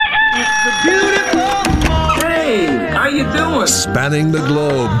Hey, how you doing? Spanning the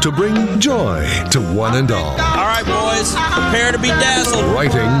globe to bring joy to one and all. All right, boys, prepare to be dazzled.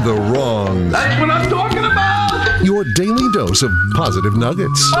 Righting the wrongs. That's what I'm talking about. Your daily dose of positive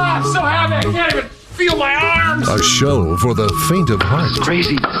nuggets. Oh, I'm so happy. I can't even feel my arms. A show for the faint of heart.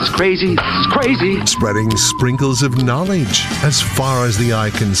 Crazy. It's crazy. It's crazy. Spreading sprinkles of knowledge as far as the eye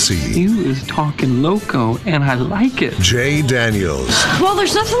can see. You is talking loco, and I like it. Jay Daniels. Well,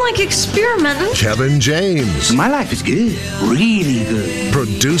 there's nothing like experimenting. Kevin James. My life is good. Really good.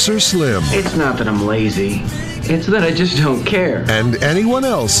 Producer Slim. It's not that I'm lazy. It's that I just don't care. And anyone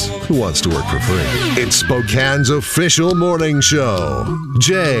else who wants to work for free. It's Spokane's official morning show.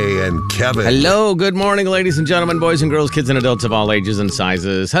 Jay and Kevin. Hello, good morning, ladies and gentlemen, boys and girls, kids and adults of all ages and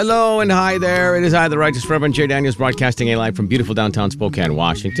sizes. Hello and hi there. It is I, the Righteous Reverend Jay Daniels, broadcasting a live from beautiful downtown Spokane,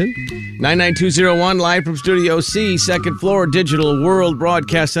 Washington. 99201, live from Studio C, second floor, Digital World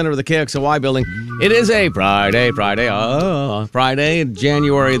Broadcast Center of the KXLY building. It is a Friday,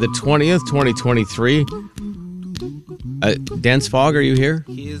 January the 20th, 2023. Dense fog, are you here?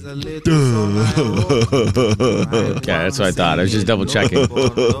 Okay, that's what I thought. I was just double checking.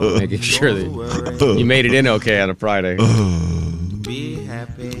 Making sure that you made it in okay on a Friday. Be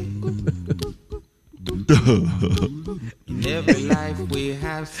happy.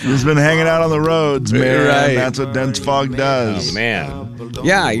 He's been hanging out on the roads, man. Right. That's what dense fog does. Oh, man.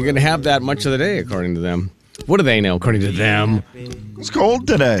 Yeah, you're going to have that much of the day, according to them. What do they know, according to them? It's cold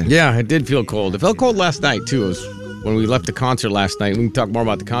today. Yeah, it did feel cold. It felt cold last night, too. It was when we left the concert last night. We can talk more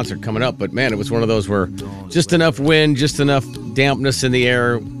about the concert coming up, but man, it was one of those where just enough wind, just enough dampness in the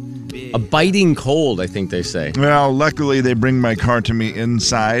air. A biting cold, I think they say. Well, luckily they bring my car to me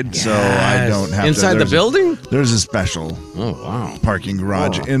inside, so I don't have inside the building? There's a special parking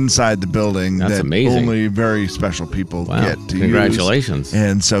garage inside the building. That's that amazing. Only very special people get to Congratulations. use.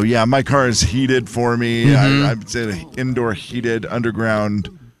 And so, yeah, my car is heated for me. Mm-hmm. I've said an indoor heated underground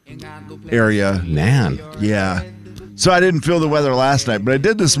area. Man. Yeah. So I didn't feel the weather last night, but I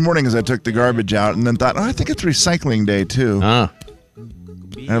did this morning as I took the garbage out and then thought, I think it's recycling day too. And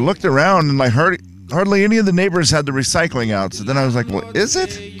I looked around and hardly any of the neighbors had the recycling out. So then I was like, well, is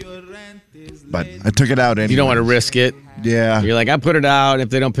it? But I took it out anyway. You don't want to risk it. Yeah. You're like, I put it out.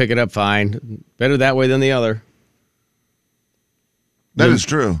 If they don't pick it up, fine. Better that way than the other. That is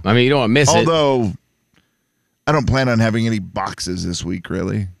true. I mean, you don't want to miss it. Although, I don't plan on having any boxes this week,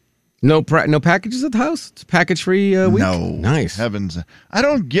 really. No packages at the house? It's package-free week? No. Nice. Heavens. I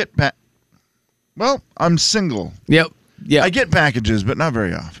don't get Well, I'm single. Yep. Yeah. I get packages, but not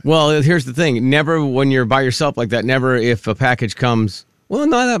very often. Well, here's the thing. Never when you're by yourself like that, never if a package comes. Well,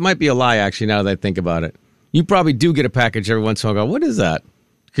 no, that might be a lie, actually, now that I think about it. You probably do get a package every once in a while. Go, what is that?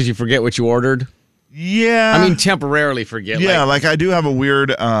 Because you forget what you ordered? Yeah. I mean, temporarily forget. Yeah, like I do have a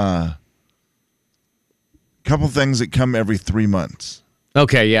weird couple things that come every 3 months.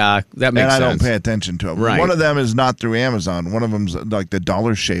 Okay, yeah, that makes sense. And I don't pay attention to them. Right. One of them is not through Amazon. One of them's like the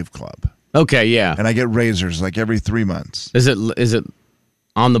Dollar Shave Club. Okay, yeah. And I get razors like every 3 months. Is it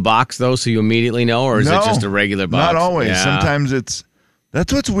on the box, though, so you immediately know? Or is it just a regular box? Not always. Yeah. Sometimes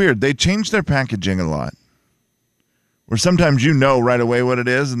that's what's weird. They change their packaging a lot. Where sometimes you know right away what it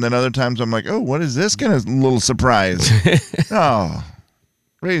is, and then other times I'm like, oh, what is this? Kind of little surprise. Oh,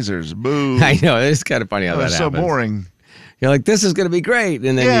 razors, boo. I know. It's kind of funny how that That's so happens. boring. You're like, this is going to be great.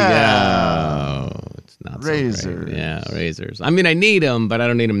 And then it's not razors. So great. Yeah, razors. I mean, I need them, but I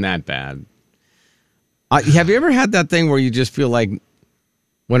don't need them that bad. Have you ever had that thing where you just feel like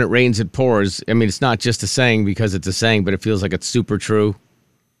when it rains, it pours? I mean, it's not just a saying because it's a saying, but it feels like it's super true.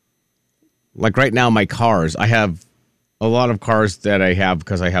 Like right now, my cars, I have a lot of cars that I have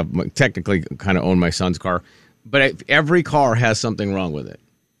because I have technically kind of own my son's car. But every car has something wrong with it.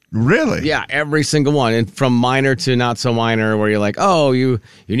 Really? Yeah, every single one. And from minor to not so minor, where you're like, oh, you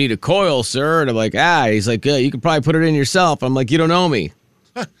need a coil, sir. And I'm like, he's like, you could probably put it in yourself. I'm like, you don't know me.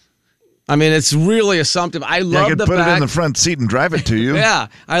 I mean, it's really assumptive. I love I could the put fact, it in the front seat and drive it to you. Yeah,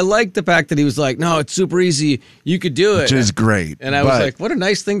 I like the fact that he was like, no, it's super easy. You could do it. Which is great. And I was like, what a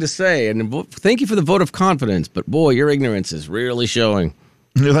nice thing to say. And thank you for the vote of confidence. But boy, your ignorance is really showing.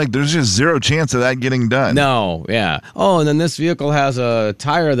 You're like, there's just zero chance of that getting done. No, yeah. Oh, and then this vehicle has a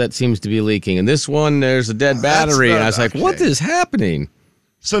tire that seems to be leaking. And this one, there's a dead battery. And I was like, what is happening?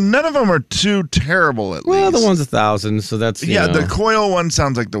 So none of them are too terrible, at least. Well, the one's 1,000, so that's, you know. the coil one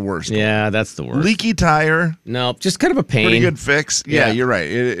sounds like the worst. Yeah, that's the worst. Leaky tire. No, just kind of a pain. Pretty good fix. Yeah. Yeah, you're right.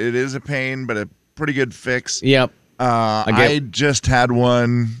 It is a pain, but a pretty good fix. Yep. I just had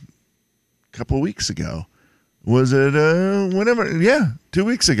one a couple weeks ago. Was it whenever? Yeah, 2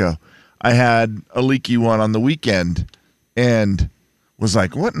 weeks ago. I had a leaky one on the weekend, and was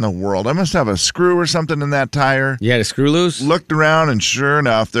like, what in the world? I must have a screw or something in that tire. You had a screw loose? Looked around, and sure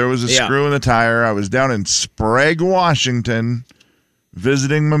enough, there was a Yeah. screw in the tire. I was down in Sprague, Washington,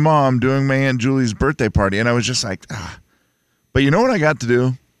 visiting my mom, doing my Aunt Julie's birthday party, and I was just like, ah. But you know what I got to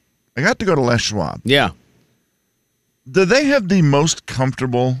do? I got to go to Les Schwab. Yeah. Do they have the most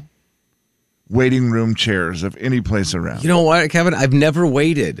comfortable waiting room chairs of any place around? You know what, Kevin? I've never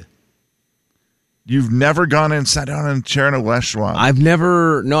waited. You've never gone and sat down in a chair in a Les Schwab? I've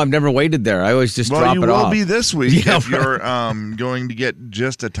never waited there. I always just drop it off. Well, you will be this week Yeah, if you're going to get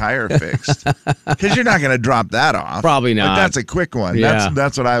just a tire fixed. Because you're not going to drop that off. Probably not. But that's a quick one. Yeah.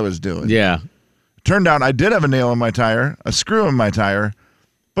 That's what I was doing. Yeah. Turned out I did have a nail in my tire, a screw in my tire,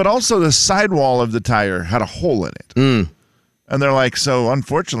 but also the sidewall of the tire had a hole in it. And they're like, so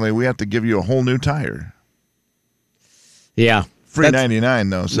unfortunately, we have to give you a whole new tire. Yeah. Free 99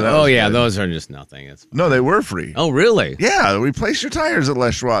 though. So that was good. Those are just nothing. No, they were free. Oh, really? Yeah, replace your tires at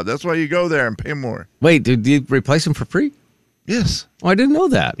Les Schwab. That's why you go there and pay more. Wait, did you replace them for free? Yes. Oh, I didn't know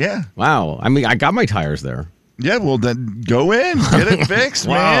that. Yeah. Wow. I mean, I got my tires there. Yeah, well then go in, get it fixed,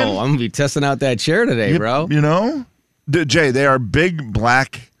 Wow. man. I'm going to be testing out that chair today, bro. You know? Jay, they are big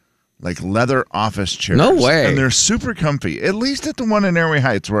black like leather office chairs. No way. And they're super comfy. At least at the one in Airway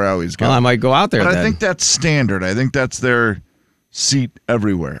Heights where I always go. Well, I might go out there But then. I think that's standard. I think that's their seat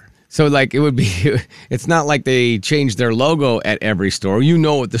everywhere. So, like, it would be, it's not like they change their logo at every store. You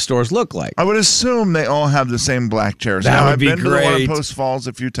know what the stores look like. I would assume they all have the same black chairs. That now, would I've be been to the one in great. Post Falls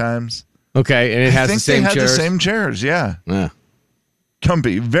a few times. Okay, and it has I think the same they had chairs. the same chairs, yeah. Yeah.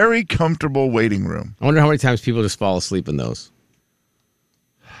 Comfy, very comfortable waiting room. I wonder how many times people just fall asleep in those.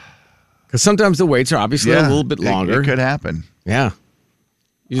 Because sometimes the waits are obviously a little bit longer. It could happen. Yeah.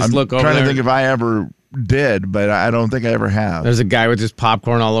 You just I'm look over trying there. to think if I ever did, but I don't think I ever have. There's a guy with just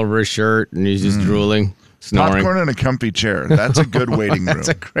popcorn all over his shirt, and he's just drooling, snoring. Popcorn in a comfy chair. That's a good waiting room. That's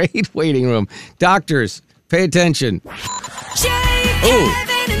a great waiting room. Doctors, pay attention. Jay,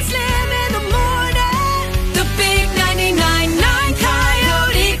 Kevin, and Slim in the morning. The big 99.9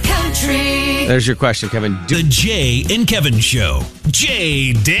 Coyote Country. There's your question, Kevin. The Jay and Kevin Show.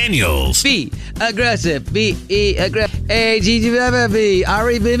 Jay Daniels. Be aggressive. Be aggressive. A-G-G-B-B.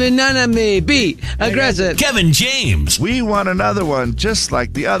 Ari, baby, none of me. Be aggressive. Kevin James. We want another one just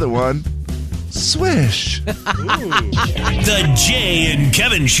like the other one. Swish. The Jay and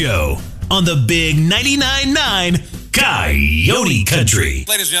Kevin Show on the big 99.9 Coyote Country.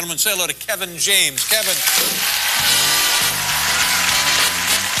 Ladies and gentlemen, say hello to Kevin James. Kevin.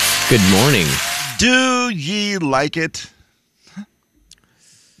 Good morning. Do ye like it?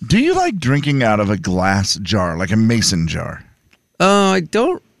 Do you like drinking out of a glass jar, like a mason jar? I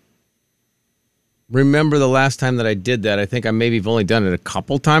don't remember the last time that I did that. I think I maybe have only done it a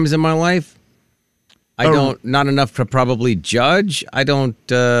couple times in my life. Not enough to probably judge. I don't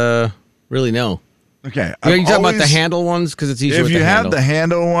really know. Okay. Are you talking about the handle ones? Because it's easier If with you the have handle. the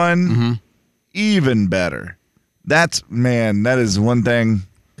handle one, even better. That is one thing.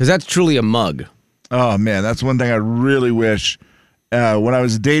 Because that's truly a mug. Oh, man, that's one thing I really wish. When I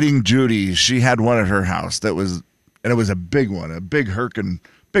was dating Judy, she had one at her house and it was a big one, a big Herkin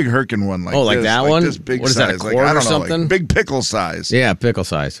one like like this, that like one? this big What is size. that, a like, quart I or don't know, like something? big pickle size. Yeah, pickle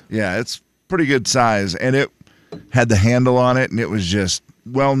size. Yeah, it's pretty good size, and it had the handle on it, and it was just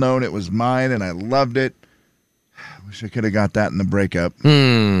well known. It was mine, and I loved it. I wish I could have got that in the breakup.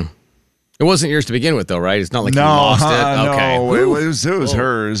 It wasn't yours to begin with, though, right? It's not like you lost it. Okay. No, it was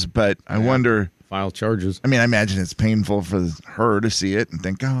hers, but I wonder. File charges. I mean, I imagine it's painful for her to see it and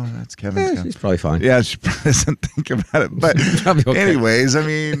think, "Oh, that's Kevin's." gun." She's probably fine. Yeah, she probably doesn't think about it. But Probably okay. anyways, I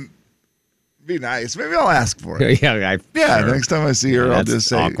mean, be nice. Maybe I'll ask for it. Yeah, Yeah, next time I see her, I'll That's just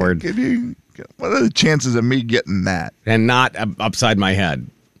say, awkward. What are the chances of me getting that? And not upside my head.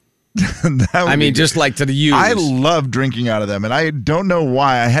 That would I be mean, good. just like to the use. I love drinking out of them, and I don't know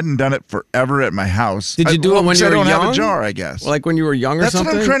why. I hadn't done it forever at my house. Did you do it when you were I don't have young? a jar, I guess. Like when you were young or That's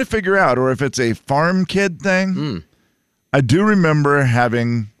something? what I'm trying to figure out, or if it's a farm kid thing. I do remember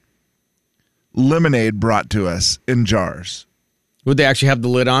having lemonade brought to us in jars. Would they actually have the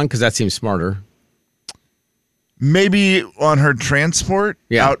lid on? Because that seems smarter. Maybe on her transport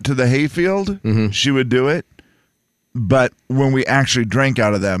out to the hayfield, she would do it. But when we actually drank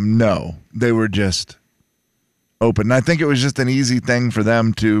out of them, no. They were just open. And I think it was just an easy thing for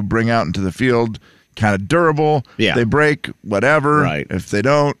them to bring out into the field. Kind of durable. Yeah. They break, whatever. Right. If they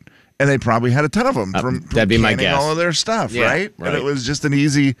don't. And they probably had a ton of them from that'd be my canning guess. all of their stuff, Yeah, right? right. And it was just an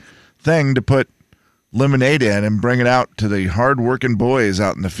easy thing to put lemonade in and bring it out to the hard-working boys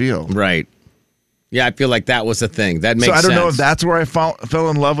out in the field. Right. Yeah, I feel like that was a thing. That makes sense. So I don't know if that's where I fell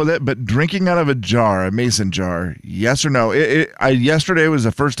in love with it, but drinking out of a jar, a mason jar, yes or no? Yesterday was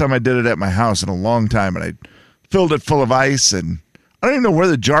the first time I did it at my house in a long time, and I filled it full of ice, and I don't even know where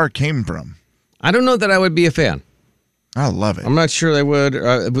the jar came from. I don't know that I would be a fan. I love it. I'm not sure I would.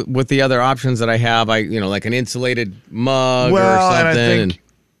 With the other options that I have, like an insulated mug or something. And I think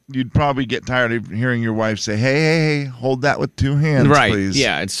you'd probably get tired of hearing your wife say, hey, hold that with 2 hands, right. please.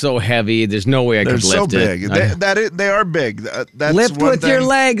 Yeah, it's so heavy. There's no way I could lift it. They're so big. They are big. That's lift with your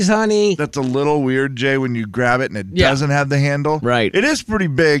legs, honey. That's a little weird, Jay, when you grab it and it doesn't have the handle. Right. It is pretty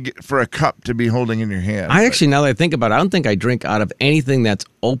big for a cup to be holding in your hand. Actually, now that I think about it, I don't think I drink out of anything that's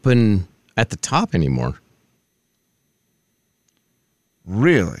open at the top anymore.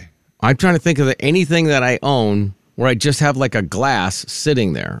 Really? I'm trying to think of anything that I own where I just have like a glass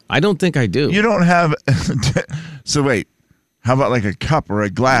sitting there. I don't think I do. You don't have... So wait, how about like a cup or a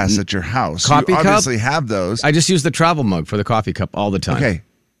glass at your house? Coffee cup? You obviously have those. I just use the travel mug for the coffee cup all the time. Okay,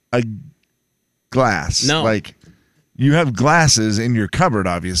 a glass. No. Like, you have glasses in your cupboard,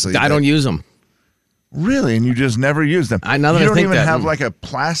 obviously. I don't use them. Really? And you just never use them? You don't even have like a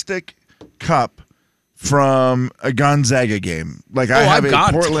plastic cup from a Gonzaga game. Like I have a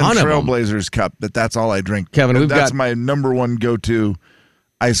Portland Trailblazers cup that's all I drink. Kevin, that's my number one go-to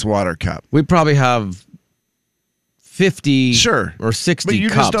ice water cup. We probably have 50 or 60 but you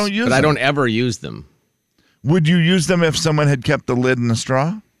cups, just don't use them. I don't ever use them. Would you use them if someone had kept the lid and the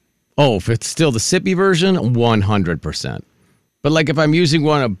straw? Oh, if it's still the sippy version, 100%. But like if I'm using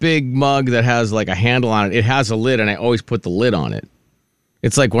a big mug that has like a handle on it, it has a lid and I always put the lid on it.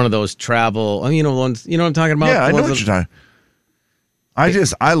 It's like one of those travel, ones, you know what I'm talking about? Yeah, I know what you're talking.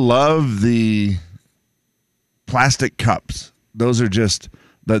 I love the plastic cups. Those are just,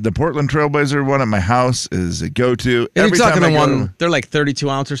 the Portland Trailblazer one at my house is a go-to. And you're talking about one, they're like 32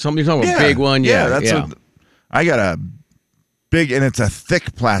 ounce or something. You're talking about a big one. I got a big, and it's a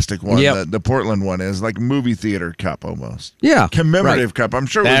thick plastic one. The Portland one is like a movie theater cup almost. Yeah. Commemorative cup. I'm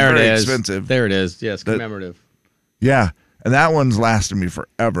sure it was very expensive. There it is. Yes, commemorative. Yeah. And that one's lasted me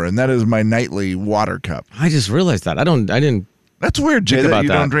forever, and that is my nightly water cup. I just realized that. I didn't. That's weird, Jay, that you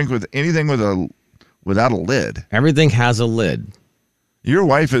don't drink with anything without a lid. Everything has a lid. Your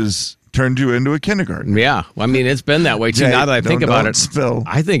wife has turned you into a kindergartner. Yeah, I mean it's been that way too. Jay, now that I think about it, spill.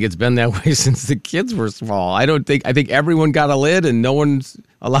 I think it's been that way since the kids were small. I think everyone got a lid, and no one's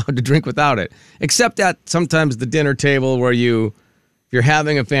allowed to drink without it, except at sometimes the dinner table where you're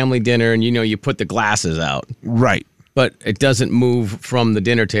having a family dinner and you put the glasses out. Right. But it doesn't move from the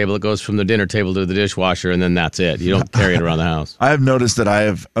dinner table. It goes from the dinner table to the dishwasher, and then that's it. You don't carry it around the house. I have noticed that I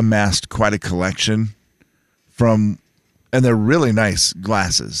have amassed quite a collection and they're really nice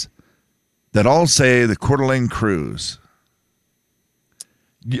glasses that all say the Coeur d'Alene Cruise.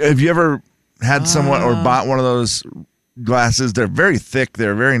 Have you ever had someone or bought one of those glasses? They're very thick.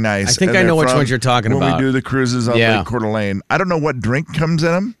 They're very nice. I think I know which ones you're talking about. When we do the cruises on Lake Coeur d'Alene. I don't know what drink comes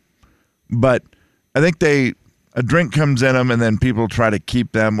in them, but I think a drink comes in them, and then people try to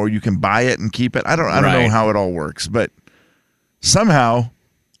keep them, or you can buy it and keep it. I don't know how it all works, but somehow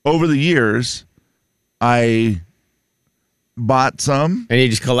over the years, I bought some, and you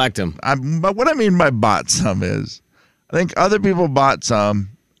just collect them. But what I mean by bought some is, I think other people bought some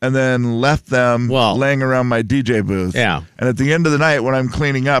and then left them laying around my DJ booth. Yeah, and at the end of the night when I'm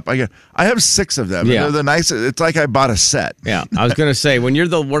cleaning up, I have 6 of them. Yeah, and they're the nicest. It's like I bought a set. Yeah, I was gonna say when you're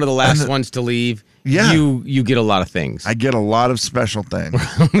one of the last ones to leave. Yeah. You get a lot of things. I get a lot of special things.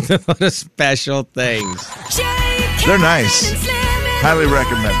 A lot of special things. They're nice. Highly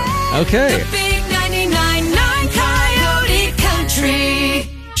recommend them. Okay. The big 99.9 Coyote Country.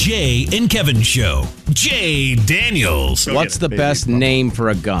 Jay and Kevin Show. Jay Daniels. What's the best name for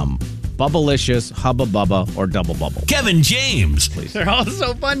a gum? Bubblicious, Hubba Bubba, or Double Bubble? Kevin James. Please. They're all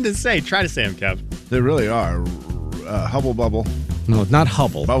so fun to say. Try to say them, Kev. They really are. Hubble Bubble. No, it's not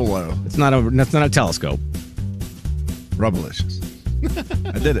Hubble. Bubble-o. That's not a telescope. Rubblicious.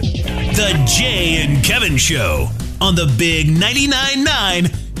 I did it. The Jay and Kevin Show on the big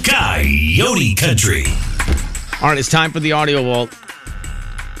 99.9 Coyote Country. All right, it's time for the audio vault.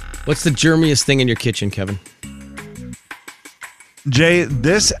 What's the germiest thing in your kitchen, Kevin? Jay,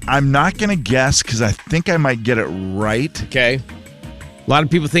 this I'm not going to guess because I think I might get it right. Okay. A lot of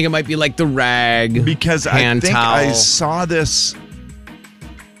people think it might be like the rag. Because I think I saw this.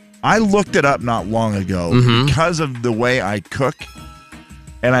 I looked it up not long ago because of the way I cook.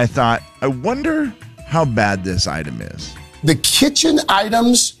 And I thought, I wonder how bad this item is. The kitchen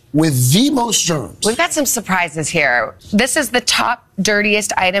items with the most germs. We've got some surprises here. This is the top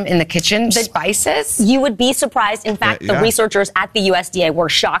dirtiest item in the kitchen? The spices? You would be surprised. In fact, the researchers at the USDA were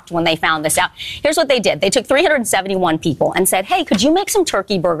shocked when they found this out. Here's what they did. They took 371 people and said, hey, could you make some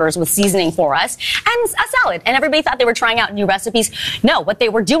turkey burgers with seasoning for us and a salad? And everybody thought they were trying out new recipes. No, what they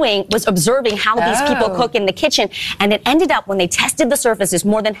were doing was observing how these people cook in the kitchen. And it ended up, when they tested the surfaces,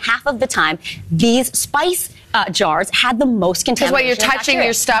 more than half of the time, these spice jars had the most Because contamination. what you're touching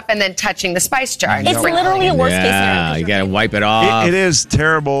your stuff and then touching the spice jar. It's literally a worst case scenario. Yeah, you got to wipe it off. It is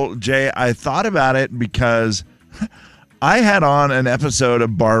terrible, Jay. I thought about it because I had on an episode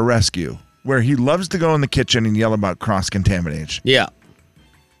of Bar Rescue where he loves to go in the kitchen and yell about cross-contamination. Yeah.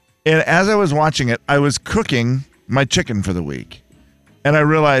 And as I was watching it, I was cooking my chicken for the week. And I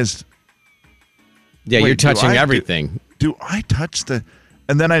realized... Yeah, you're touching everything. Do I touch the...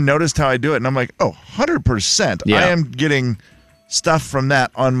 And then I noticed how I do it, and I'm like, 100%. Yeah. I am getting stuff from that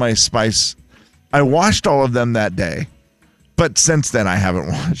on my spice. I washed all of them that day, but since then I haven't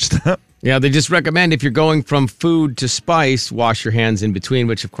washed them. Yeah, they just recommend if you're going from food to spice, wash your hands in between,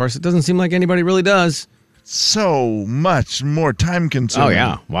 which, of course, it doesn't seem like anybody really does. So much more time-consuming. Oh,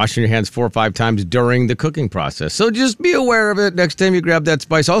 yeah. Washing your hands 4 or 5 times during the cooking process. So just be aware of it next time you grab that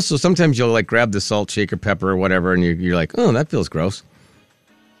spice. Also, sometimes you'll, grab the salt, shaker, pepper, or whatever, and you're like, oh, that feels gross.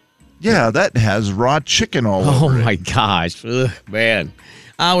 Yeah, that has raw chicken all over it. Oh, my gosh. Ugh, man.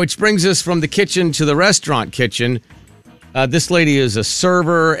 Which brings us from the kitchen to the restaurant kitchen. This lady is a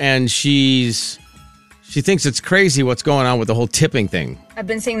server, and she thinks it's crazy what's going on with the whole tipping thing. I've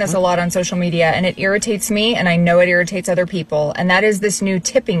been seeing this a lot on social media, and it irritates me, and I know it irritates other people, and that is this new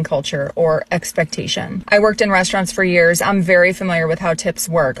tipping culture or expectation. I worked in restaurants for years. I'm very familiar with how tips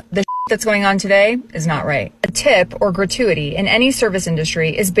work. The that's going on today is not right. A tip or gratuity in any service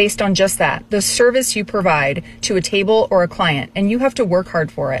industry is based on just that, the service you provide to a table or a client, and you have to work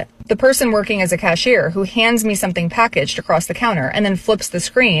hard for it. The person working as a cashier who hands me something packaged across the counter and then flips the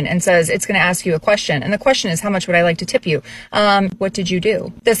screen and says it's going to ask you a question, and the question is, how much would I like to tip you? What did you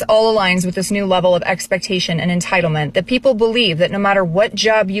do? This all aligns with this new level of expectation and entitlement that people believe that no matter what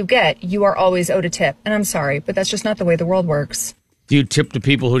job you get, you are always owed a tip. And I'm sorry, but that's just not the way the world works. Do you tip the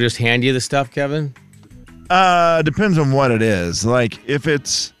people who just hand you the stuff, Kevin? Depends on what it is. Like if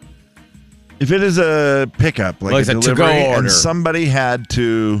it is a pickup, like a delivery, and somebody had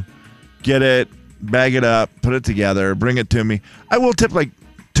to get it, bag it up, put it together, bring it to me, I will tip like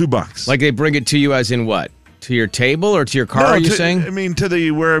 $2. Like they bring it to you as in what? To your table or to your car, are you saying? I mean, to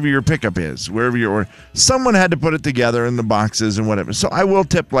the wherever your pickup is, wherever your order. Someone had to put it together in the boxes and whatever. So I will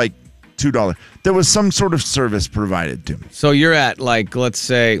tip like $2. There was some sort of service provided to me. So you're at let's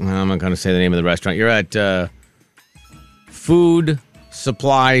say, I'm not going to say the name of the restaurant. You're at Food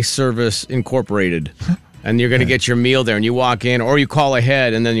Supply Service Incorporated. And you're going to get your meal there, and you walk in, or you call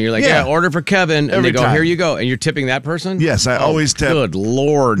ahead, and then you're like, yeah order for Kevin. And they go, here you go. And you're tipping that person? Yes, I always tip. Good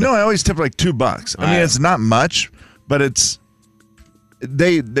Lord. No, I always tip like $2. I mean, it's not much, but it's,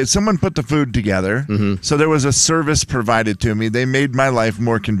 someone put the food together. Mm-hmm. So there was a service provided to me. They made my life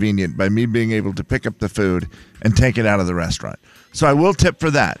more convenient by me being able to pick up the food and take it out of the restaurant. So I will tip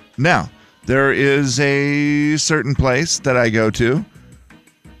for that. Now, there is a certain place that I go to.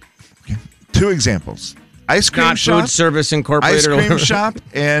 Okay. 2 examples. Ice cream shop. Food Service Incorporated. Ice cream shop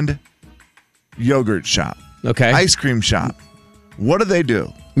and yogurt shop. Okay. Ice cream shop. What do they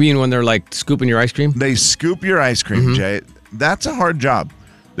do? You mean when they're like scooping your ice cream? They scoop your ice cream, Jay. That's a hard job.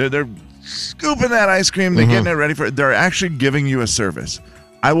 They're scooping that ice cream. They're getting it ready for it. They're actually giving you a service.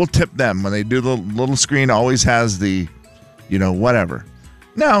 I will tip them when they do the little screen. Always has the, whatever.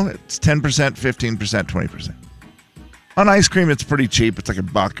 No, it's 10%, 15%, 20%. On ice cream, it's pretty cheap. It's like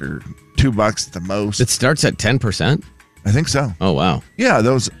 $1 or $2 at the most. It starts at 10%? I think so. Oh, wow. Yeah,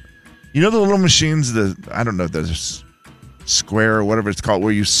 those, the little machines, I don't know, there's square or whatever it's called,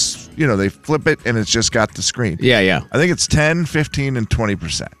 where they flip it and it's just got the screen. Yeah. I think it's 10, 15, and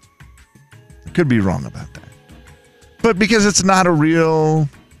 20%. I could be wrong about that. But because it's not a real,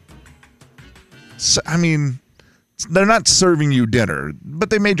 they're not serving you dinner, but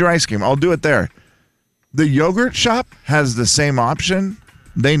they made your ice cream. I'll do it there. The yogurt shop has the same option.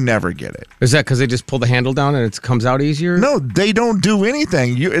 They never get it. Is that because they just pull the handle down and it comes out easier? No, they don't do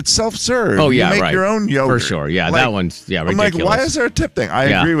anything. It's self-serve. Oh, yeah, you make your own yogurt. For sure. Yeah, that one's ridiculous. I'm like, why is there a tip thing? I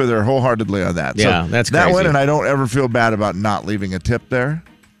agree with her wholeheartedly on that. Yeah, that's crazy. That one, and I don't ever feel bad about not leaving a tip there.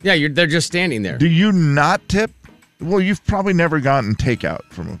 Yeah, they're just standing there. Do you not tip? Well, you've probably never gotten takeout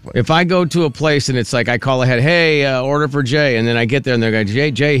from a place. If I go to a place and it's like I call ahead, hey, order for Jay, and then I get there and they're going,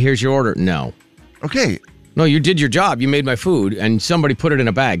 Jay, here's your order. No. Okay. No, you did your job. You made my food, and somebody put it in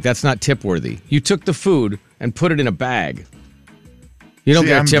a bag. That's not tip-worthy. You took the food and put it in a bag. You don't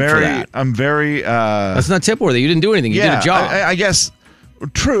get a tip for that. I'm very. That's not tip worthy. You didn't do anything. You did a job. I guess.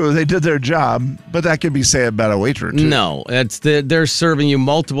 True, they did their job, but that could be said about a waiter too. No, they're serving you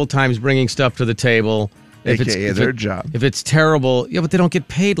multiple times, bringing stuff to the table. AKA their job. If it's terrible, yeah, but they don't get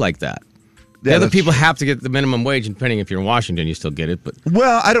paid like that. The other people have to get the minimum wage, and depending if you're in Washington, you still get it. But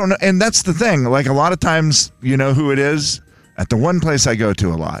well, I don't know, and that's the thing. Like a lot of times, you know who it is at the one place I go to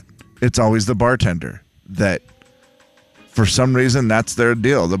a lot. It's always the bartender that. For some reason, that's their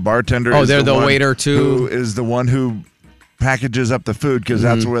deal. The bartender. Oh, they're the waiter too. Who is the one who packages up the food because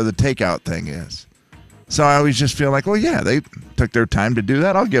that's where the takeout thing is. So I always just feel like, well, yeah, they took their time to do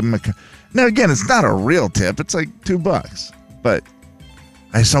that. I'll give them a. Now again, it's not a real tip. It's like $2, but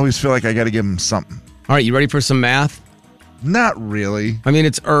I just always feel like I got to give them something. All right, you ready for some math? Not really. I mean,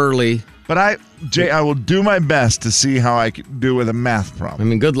 it's early, but Jay, I will do my best to see how I can do with a math problem. I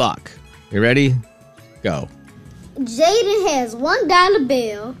mean, good luck. You ready? Go. Jaden has $1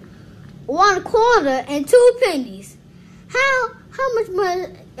 bill, 1 quarter, and 2 pennies. How much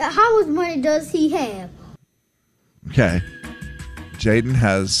money does he have? Okay. Jaden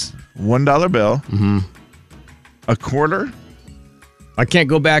has $1 bill, a quarter. I can't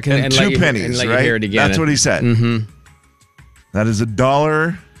go back and 2 let pennies, and let right? you hear it again. That's what he said. Mm-hmm. That is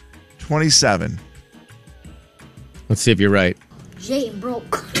 $1.27. Let's see if you're right. Jaden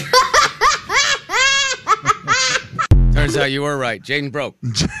broke. Turns out you were right. Jaden broke.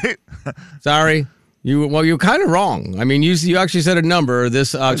 Sorry. You were kind of wrong. I mean, you actually said a number.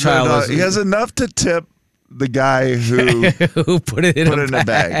 This child he has enough to tip the guy who who put it in a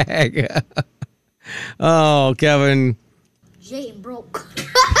bag. Oh, Kevin. Jaden broke.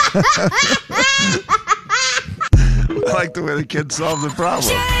 I like the way the kids solve the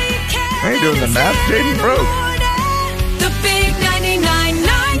problem. I ain't doing the math. Jaden broke. The big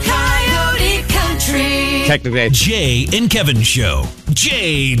 99.9 Coyote Country. Technically, Jay and Kevin Show.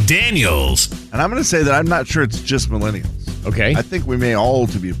 Jay Daniels. And I'm going to say that I'm not sure it's just millennials. Okay. I think we may all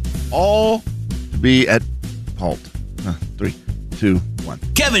be at fault. 3, 2, 1.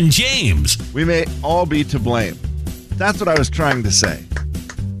 Kevin James. We may all be to blame. That's what I was trying to say.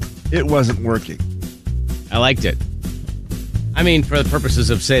 It wasn't working. I liked it. I mean, for the purposes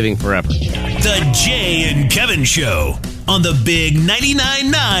of saving forever. The Jay and Kevin Show on the big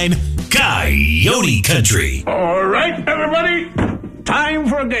 99.9 Coyote Country. All right, everybody, time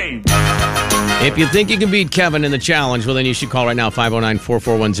for a game. If you think you can beat Kevin in the challenge, well, then you should call right now,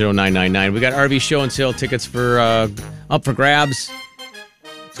 509-441-0999. We got RV show and sale tickets for up for grabs.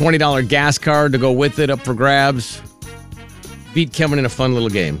 $20 gas card to go with it, up for grabs. Beat Kevin in a fun little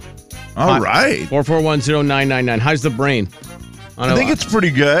game. All right. 441-0999. How's the brain? I think it's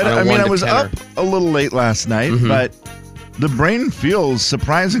pretty good. I mean, I was up a little late last night, but the brain feels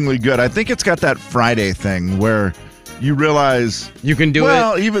surprisingly good. I think it's got that Friday thing where you realize you can do it.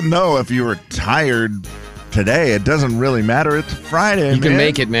 Well, even though if you were tired today, it doesn't really matter. It's Friday. You can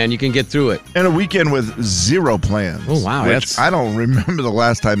make it, man. You can get through it. And a weekend with 0 plans. Oh, wow. Which I don't remember the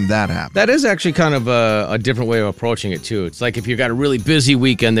last time that happened. That is actually kind of a different way of approaching it, too. It's like if you've got a really busy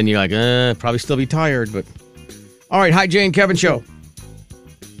weekend, then you're like, probably still be tired. But all right. Hi, Jay and Kevin Show.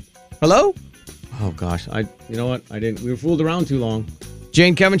 Hello? Oh, gosh. You know what? We were fooled around too long. Jay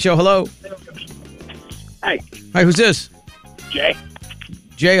and Kevin Show. Hello. Hi. Hi, who's this? Jay.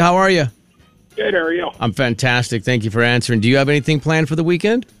 Jay, how are you? Good, how are you? I'm fantastic. Thank you for answering. Do you have anything planned for the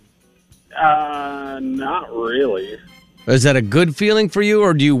weekend? Not really. Is that a good feeling for you,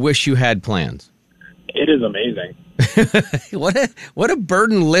 or do you wish you had plans? It is amazing. What a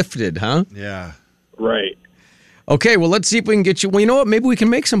burden lifted, huh? Yeah. Right. Okay, well, let's see if we can get you. Well, you know what? Maybe we can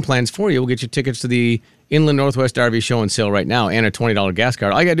make some plans for you. We'll get you tickets to the Inland Northwest RV Show and Sale right now and a $20 gas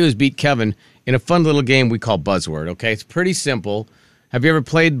card. All you got to do is beat Kevin in a fun little game we call Buzzword, okay? It's pretty simple. Have you ever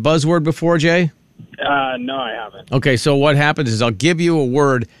played Buzzword before, Jay? No, I haven't. Okay, so what happens is I'll give you a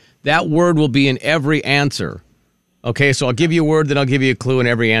word. That word will be in every answer. Okay, so I'll give you a word, then I'll give you a clue, and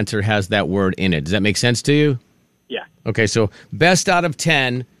every answer has that word in it. Does that make sense to you? Yeah. Okay, so best out of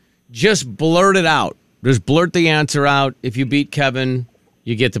 10, just blurt it out. Just blurt the answer out. If you beat Kevin,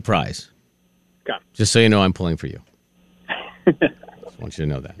 you get the prize. Okay. Just so you know I'm pulling for you. Just want you to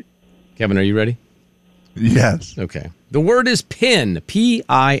know that. Kevin, are you ready? Yes. Okay. The word is pin.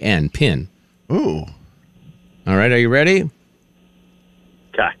 P-I-N. Pin. Ooh. All right, are you ready?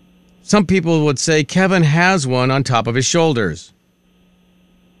 Okay. Some people would say Kevin has one on top of his shoulders.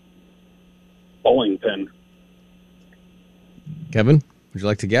 Bowling pin. Kevin, would you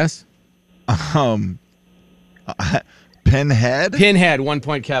like to guess? Pinhead? Pinhead. 1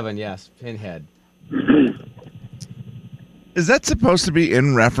 point, Kevin. Yes, pinhead. Is that supposed to be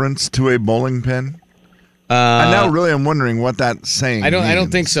in reference to a bowling pin? I now really am wondering what that saying I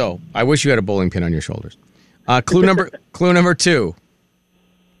don't think so. I wish you had a bowling pin on your shoulders. Clue number 2.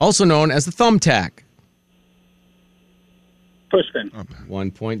 Also known as the thumbtack. Pushpin.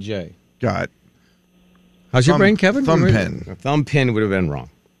 1 point, Jay. Got it. How's your brain, Kevin? Thumb pin. A thumb pin would have been wrong.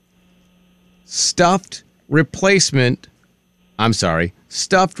 Stuffed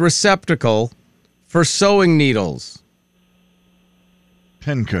receptacle for sewing needles.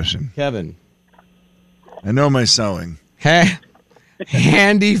 Pin cushion. Kevin. I know my sewing.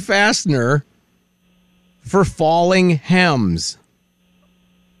 Handy fastener for falling hems.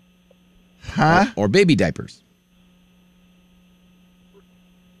 Huh? Or baby diapers.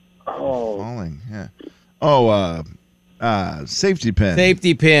 Oh. Falling, yeah. Oh, safety pin.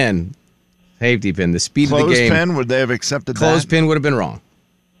 Safety pin. The speed of the game. Clothespin, would they have accepted that? Clothespin would have been wrong.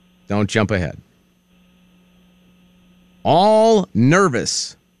 Don't jump ahead. All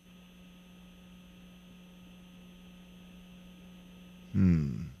nervous.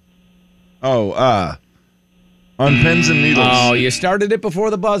 Oh, on pins and needles. Oh, you started it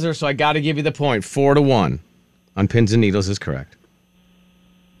before the buzzer, so I got to give you the point. 4-1. On pins and needles is correct.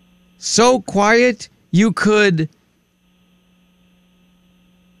 So quiet you could...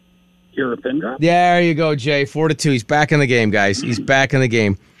 Hear a pin drop? There you go, Jay. 4-2. He's back in the game, guys. He's back in the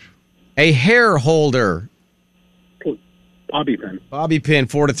game. A hair holder. Bobby pin. Bobby pin,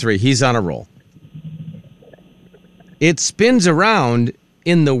 4-3. He's on a roll. It spins around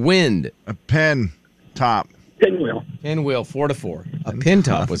in the wind. A pin top. Pinwheel. Pinwheel, 4-4. A pin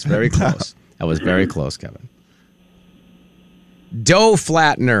top was very close. That was very close, Kevin. Dough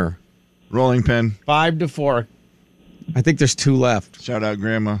flattener. Rolling pin. 5-4. I think there's 2 left. Shout out,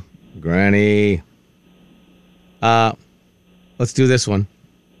 Grandma. Granny. Let's do this one.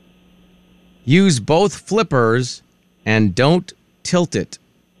 Use both flippers and don't tilt it.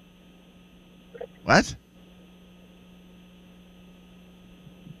 What?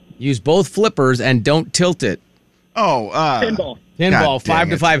 Use both flippers and don't tilt it. Oh, Pinball. Pinball,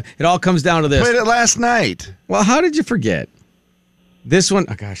 5-5. It all comes down to this. Played it last night. Well, how did you forget? This one,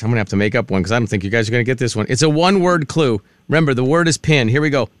 oh gosh, I'm going to have to make up one because I don't think you guys are going to get this one. It's a 1-word clue. Remember, the word is pin. Here we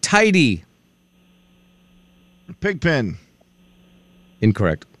go. Tidy. Pig pen.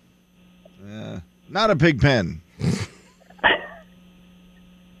 Incorrect. Not a pig pen.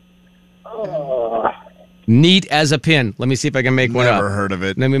 Neat as a pin. Let me see if I can make one up. Never heard of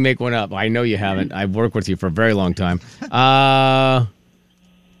it. Let me make one up. I know you haven't. I've worked with you for a very long time.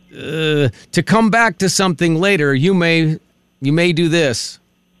 To come back to something later, you may do this.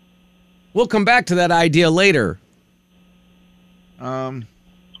 We'll come back to that idea later. Pin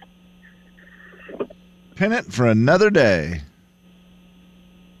it for another day.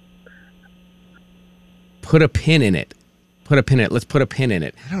 Put a pin in it. Let's put a pin in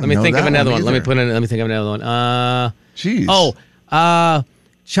it. Let me think of another one. Let me think of another one. Jeez.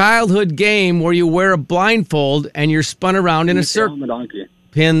 Childhood game where you wear a blindfold and you're spun around in a circle.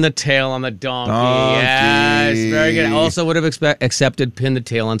 Pin the tail on the donkey. Yes, very good. I also would have accepted pin the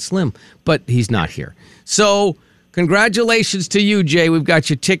tail on Slim, but he's not here. So, congratulations to you, Jay. We've got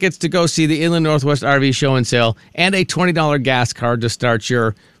you tickets to go see the Inland Northwest RV Show and Sale and a $20 gas card to start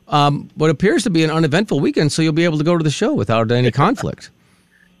your what appears to be an uneventful weekend, so you'll be able to go to the show without any conflict.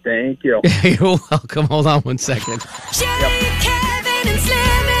 Thank you. You're welcome. Hold on 1 second. Jay, Kevin, and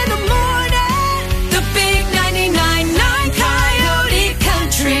Slim in the morning. The big 99.9 Coyote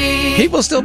Country. People still